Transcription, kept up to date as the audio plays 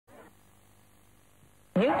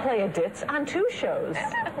You play a ditz on 2 shows.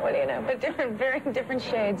 What do you know? But very different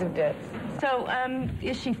shades of ditz. So,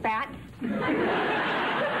 is she fat?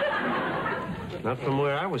 Not from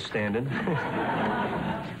where I was standing.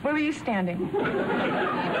 Where were you standing?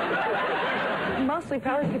 Mostly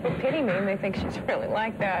probably people pity me and they think she's really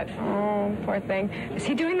like that. Oh, poor thing. Is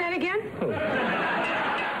he doing that again?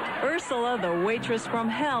 Ursula, the waitress from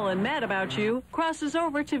hell and Mad About You, crosses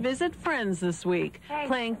over to visit friends this week,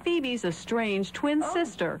 playing Phoebe's estranged twin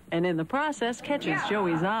sister, and in the process catches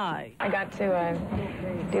Joey's eye. I got to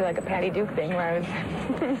do like a Patty Duke thing where I was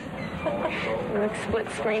like split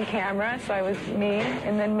screen camera, so I was me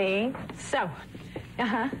and then me. So,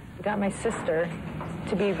 got my sister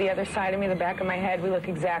to be the other side of me, the back of my head. We look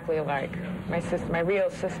exactly alike. My sister, my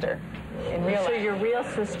real sister. In real life. So your real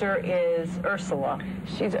sister is Ursula.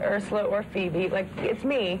 She's Ursula or Phoebe. Like, it's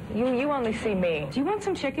me. You only see me. Do you want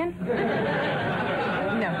some chicken?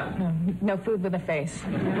 No food with a face.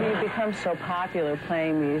 You've become so popular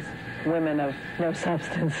playing these women of no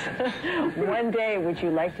substance. One day, would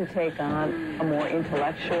you like to take on a more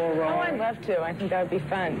intellectual role? Oh, I'd love to. I think that would be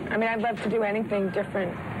fun. I mean, I'd love to do anything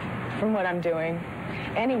different from what I'm doing.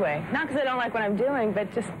 Anyway, not because I don't like what I'm doing,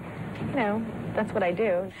 but just, you know, that's what I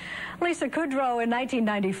do. Lisa Kudrow in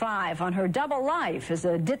 1995 on her double life as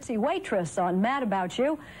a ditzy waitress on Mad About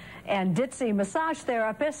You and ditzy massage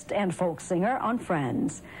therapist and folk singer on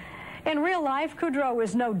Friends. In real life, Kudrow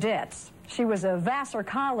is no ditz. She was a Vassar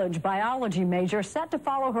College biology major set to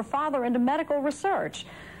follow her father into medical research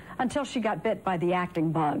until she got bit by the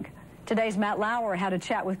acting bug. Today's Matt Lauer had a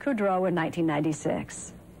chat with Kudrow in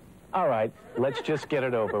 1996. All right, let's just get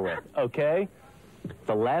it over with, okay?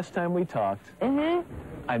 The last time we talked,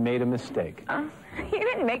 I made a mistake. You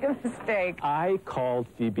didn't make a mistake. I called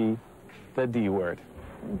Phoebe the D word.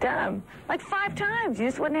 Dumb. Like 5 times. You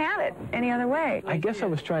just wouldn't have it any other way. I guess I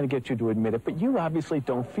was trying to get you to admit it, but you obviously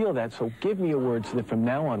don't feel that, so give me a word so that from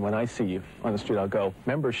now on when I see you on the street, I'll go,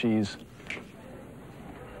 remember, she's...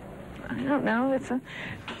 I don't know. It's a...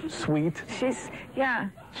 Sweet.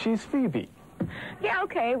 She's Phoebe. Yeah,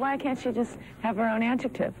 okay. Why can't she just have her own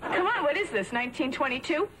adjective? Come on, what is this,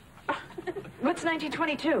 1922? What's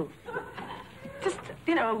 1922? Just,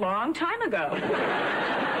 you know, a long time ago.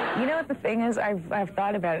 You know what the thing is? I've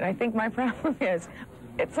thought about it. I think my problem is,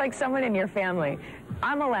 it's like someone in your family.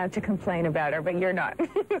 I'm allowed to complain about her, but you're not.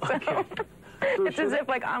 So, it's as if,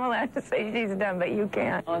 like, I'm allowed to say she's dumb, but you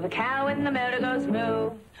can't. Oh, the cow in the meadow goes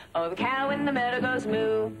moo. Oh, the cow in the meadow goes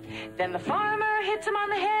moo. Then the farmer hits him on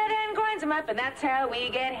the head and grinds him up, and that's how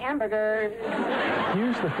we get hamburgers.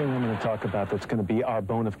 Here's the thing I'm going to talk about that's going to be our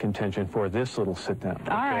bone of contention for this little sit-down.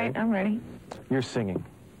 All right, I'm ready. You're singing.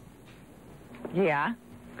 Yeah.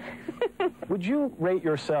 Would you rate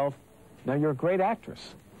yourself? Now, you're a great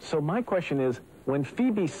actress. So my question is, when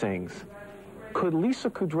Phoebe sings, could Lisa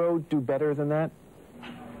Kudrow do better than that?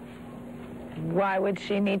 Why would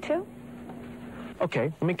she need to?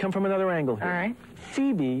 Okay, let me come from another angle here. All right.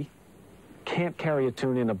 Phoebe can't carry a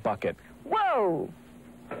tune in a bucket. Whoa!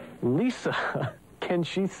 Lisa, can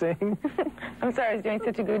she sing? I'm sorry, I was doing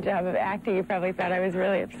such a good job of acting, you probably thought I was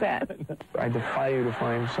really upset. I defy you to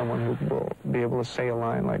find someone who will be able to say a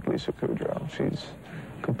line like Lisa Kudrow. She's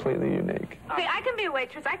completely unique. See, I can be a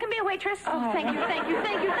waitress. I can be a waitress. Oh, thank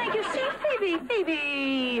you. See,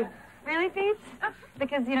 Phoebe. Really, Phoebe?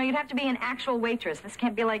 Because, you know, you'd have to be an actual waitress. This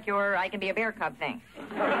can't be like your I can be a bear cub thing.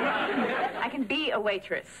 I can be a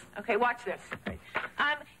waitress. Okay, watch this.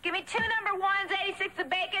 Give me 2 number 1s, 86 of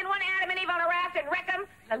bacon, 1 Adam and Eve on a raft, and wreck 'em.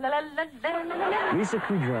 La, la, la, la, la, la, la. Lisa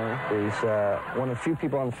Kudrow is one of the few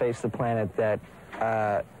people on the face of the planet that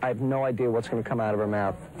I have no idea what's going to come out of her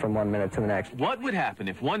mouth from one minute to the next. What would happen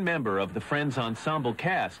if one member of the Friends ensemble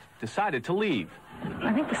cast decided to leave?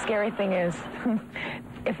 I think the scary thing is,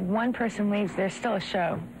 if one person leaves, there's still a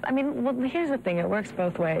show. I mean, well, here's the thing, it works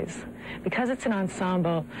both ways. Because it's an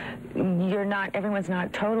ensemble, everyone's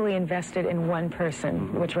not totally invested in one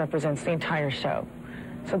person, which represents the entire show.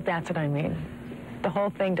 So that's what I mean. The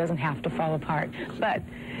whole thing doesn't have to fall apart. But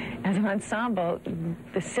as an ensemble,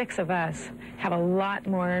 the 6 of us have a lot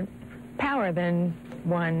more power than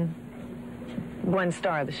one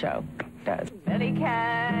star of the show does. Smelly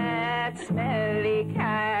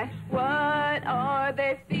cat, what are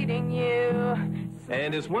they feeding you?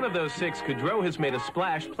 And as one of those 6, Kudrow has made a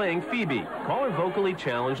splash playing Phoebe. Call her vocally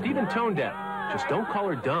challenged, even tone deaf. Just don't call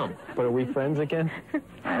her dumb. But are we friends again?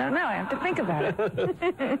 I don't know. I have to think about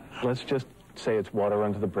it. Let's just say it's water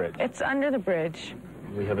under the bridge. It's under the bridge.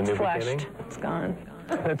 We have a new flushed. beginning. It's gone.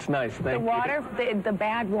 That's nice, thank you. The water, the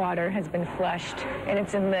bad water has been flushed, and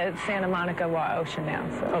it's in the Santa Monica Ocean now.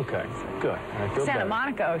 So. Okay, good. I feel Santa better.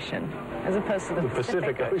 Monica Ocean, as opposed to the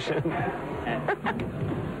Pacific Ocean.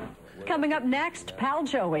 Coming up next, Pal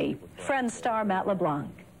Joey, Friends star Matt LeBlanc.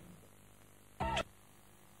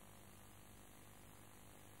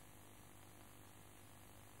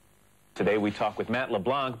 Today we talk with Matt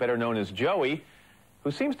LeBlanc, better known as Joey,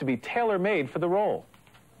 who seems to be tailor-made for the role.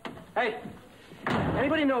 Hey,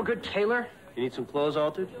 anybody know a good tailor? You need some clothes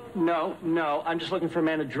altered? No, I'm just looking for a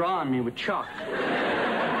man to draw on me with chalk.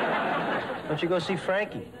 Don't you go see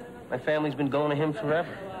Frankie? My family's been going to him forever.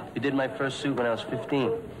 He did my first suit when I was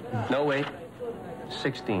 15. No, wait,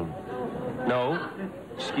 16. No,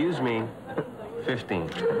 excuse me, 15. All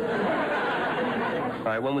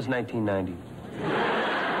right, when was 1990?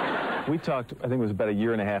 We talked, I think it was about a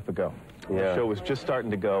year and a half ago. Yeah. The show was just starting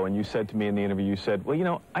to go, and you said to me in the interview, you said, well, you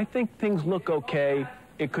know, I think things look okay.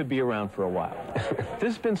 It could be around for a while.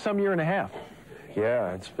 This has been some year and a half.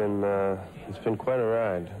 Yeah, it's been quite a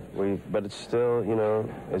ride. But it's still, you know,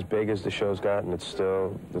 as big as the show's gotten, it's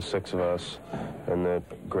still the six of us and the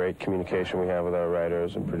great communication we have with our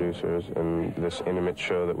writers and producers and this intimate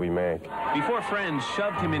show that we make. Before Friends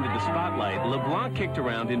shoved him into the spotlight, LeBlanc kicked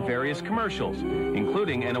around in various commercials,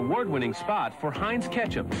 including an award-winning spot for Heinz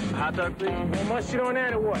Ketchup. Hot dog, please. How much you on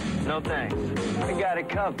that or what? No thanks. I got it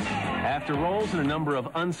covered. After roles in a number of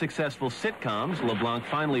unsuccessful sitcoms, LeBlanc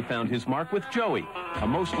finally found his mark with Joey, a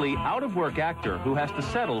mostly out-of-work actor who has to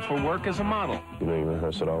settle for work as a model. You know, you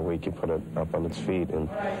rehearse it all week, you put it up on its feet, and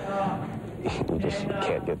you just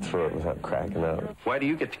can't get through it without cracking up. Why do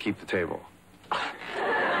you get to keep the table? All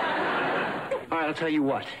right, I'll tell you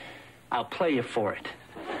what. I'll play you for it.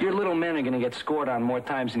 Your little men are going to get scored on more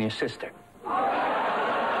times than your sister.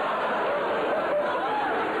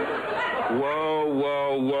 Whoa,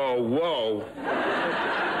 whoa, whoa, whoa.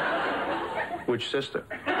 Which sister?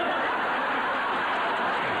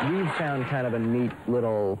 We've found kind of a neat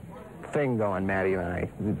little thing going, Maddie and I,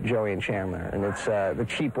 Joey and Chandler, and it's the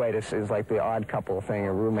cheap way is like the odd couple thing,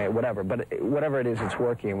 a roommate, whatever. But whatever it is, it's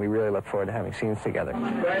working, and we really look forward to having scenes together.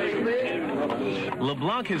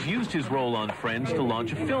 LeBlanc has used his role on Friends to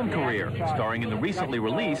launch a film career, starring in the recently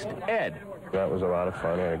released Ed. That was a lot of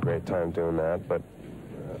fun. I had a great time doing that, but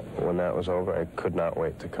when that was over, I could not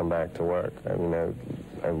wait to come back to work. I mean,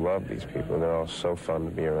 I love these people. They're all so fun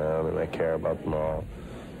to be around, and I care about them all.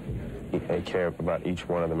 I care about each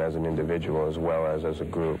one of them as an individual as well as a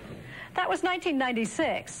group. That was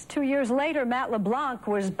 1996. 2 years later, Matt LeBlanc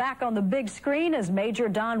was back on the big screen as Major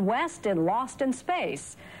Don West in Lost in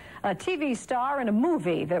Space, a TV star in a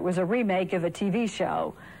movie that was a remake of a TV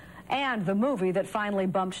show, and the movie that finally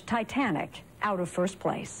bumped Titanic out of first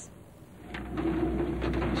place.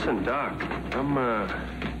 Listen, Doc,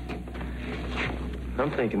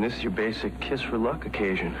 I'm thinking this is your basic kiss for luck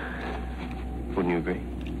occasion. Wouldn't you agree?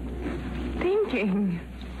 Thinking.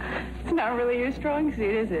 It's not really your strong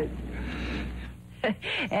suit, is it?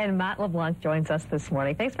 And Matt LeBlanc joins us this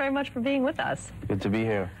morning. Thanks very much for being with us. Good to be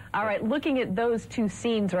here. All right, looking at those two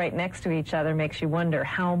scenes right next to each other makes you wonder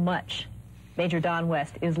how much Major Don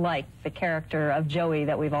West is like the character of Joey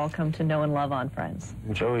that we've all come to know and love on Friends.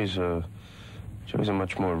 Joey's a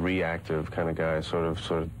much more reactive kind of guy, sort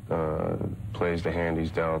of plays the hand he's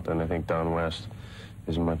dealt, and I think Don West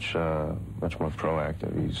is much more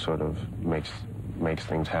proactive. He sort of makes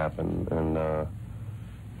things happen, and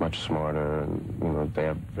much smarter, and you know, they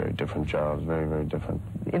have very different jobs, very, very different.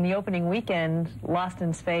 In the opening weekend, Lost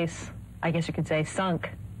in Space, I guess you could say, sunk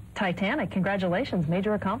Titanic. Congratulations,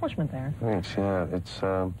 major accomplishment there. Thanks, yeah. It's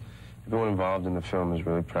everyone involved in the film is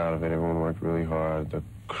really proud of it. Everyone worked really hard. The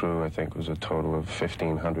crew, I think, was a total of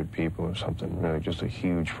 1,500 people or something. Really, just a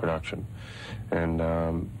huge production, and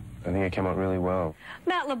I think it came out really well.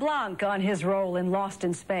 Matt LeBlanc on his role in Lost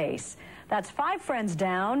in Space. That's 5 friends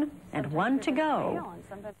down and 1 to go.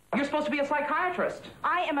 You're supposed to be a psychiatrist.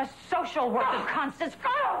 I am a social worker, Constance.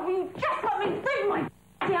 Oh, you just let me live my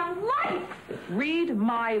damn life. Read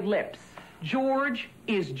my lips. George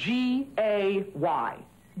is G-A-Y.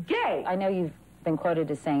 Gay. I know you've been quoted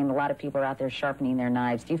as saying a lot of people are out there sharpening their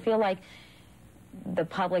knives. Do you feel like the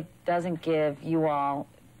public doesn't give you all,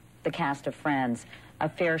 the cast of Friends, a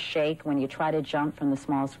fair shake when you try to jump from the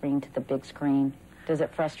small screen to the big screen? Does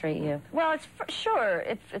it frustrate you? Well, it's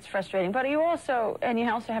frustrating, but you also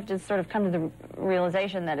have to sort of come to the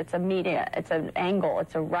realization that it's a media, it's an angle,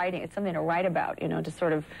 it's a writing, it's something to write about, you know, to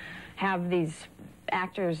sort of have these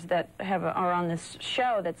actors that are on this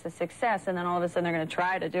show that's a success, and then all of a sudden they're going to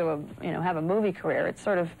try to do have a movie career. It's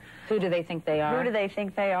sort of, who do they think they are? Who do they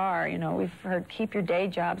think they are? You know, we've heard keep your day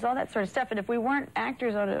jobs, all that sort of stuff. And if we weren't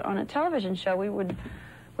actors on a television show, we would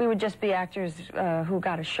just be actors who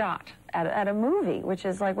got a shot at a movie, which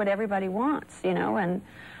is like what everybody wants, you know. And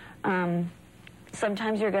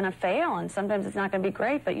sometimes you're going to fail, and sometimes it's not going to be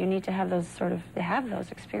great, but you need to have those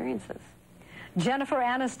those experiences. Jennifer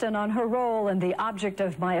Aniston on her role in The Object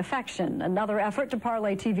of My Affection, another effort to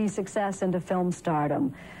parlay TV success into film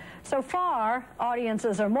stardom. So far,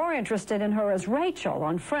 audiences are more interested in her as Rachel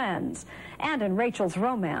on Friends and in Rachel's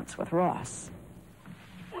romance with Ross.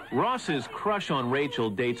 Ross's crush on Rachel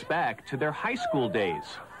dates back to their high school days.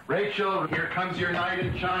 Rachel, here comes your knight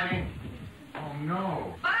in shining. Oh,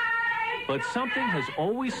 no. But something has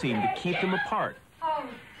always seemed to keep them apart. Oh,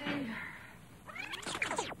 dear.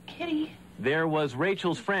 Kitty. There was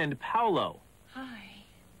Rachel's friend, Paolo. Hi.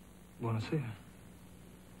 Want to see her?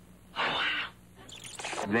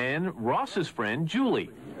 Then Ross's friend, Julie.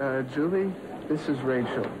 Julie, this is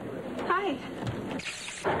Rachel. Hi.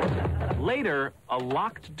 Later, a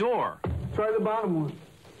locked door. Try the bottom one.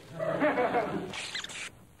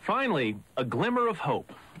 Finally, a glimmer of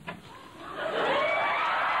hope.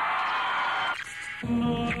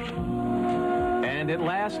 And at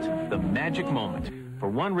last, the magic moment. For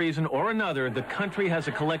one reason or another, the country has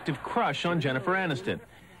a collective crush on Jennifer Aniston.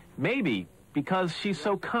 Maybe because she's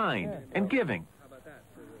so kind and giving.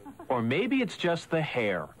 Or maybe it's just the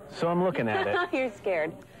hair. So I'm looking at it. You're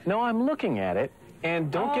scared. No, I'm looking at it, and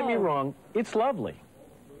don't get me wrong, it's lovely.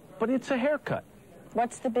 But it's a haircut.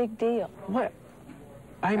 What's the big deal? What?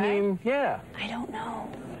 I mean, yeah. I don't know.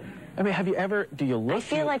 I mean, have you ever, do you look? I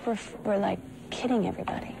feel like we're like kidding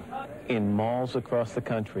everybody. In malls across the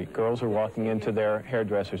country, girls are walking into their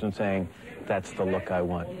hairdressers and saying, that's the look I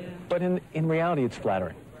want. But in reality, it's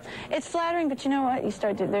flattering. It's flattering, but you know what?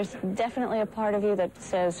 There's definitely a part of you that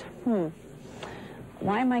says,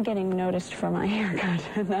 why am I getting noticed for my haircut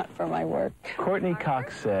and not for my work? Courtney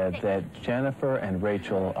Cox said that Jennifer and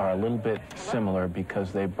Rachel are a little bit similar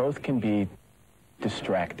because they both can be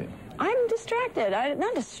distracted. I'm distracted.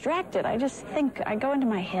 Not distracted. I just think I go into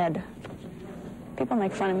my head. People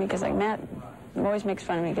make fun of me because Matt always makes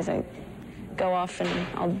fun of me because I go off and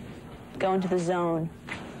I'll go into the zone.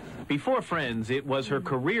 Before Friends, it was her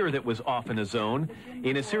career that was off in a zone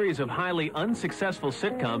in a series of highly unsuccessful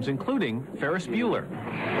sitcoms, including Ferris Bueller.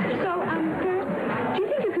 So, Ferris, do you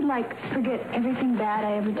think you could, forget everything bad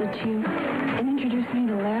I ever did to you and introduce me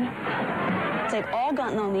to Les? They've all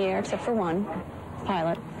gotten on the air except for one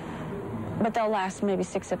pilot, but they'll last maybe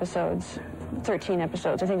 6 episodes, 13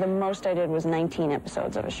 episodes. I think the most I did was 19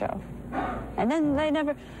 episodes of a show. And then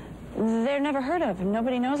they're never heard of, and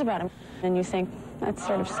nobody knows about them. And you think, that's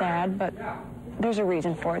sort of sad, but there's a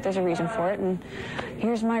reason for it. There's a reason for it, and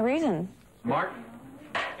here's my reason. Mark?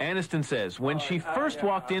 Aniston says when she first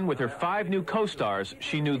walked in with her 5 new co-stars,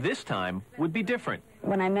 she knew this time would be different.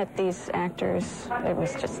 When I met these actors, it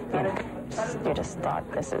was just, you just thought,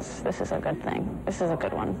 this is a good thing. This is a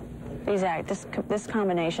good one. This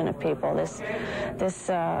combination of people, this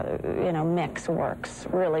mix works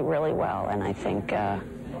really, really well, and I think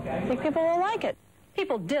people will like it.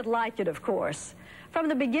 People did like it, of course. From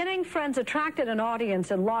the beginning, Friends attracted an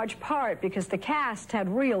audience in large part because the cast had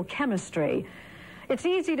real chemistry. It's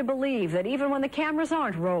easy to believe that even when the cameras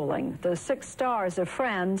aren't rolling, the 6 stars of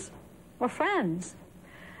Friends were friends.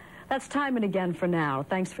 That's time and again for now.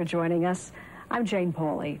 Thanks for joining us. I'm Jane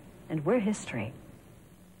Pauley, and we're history.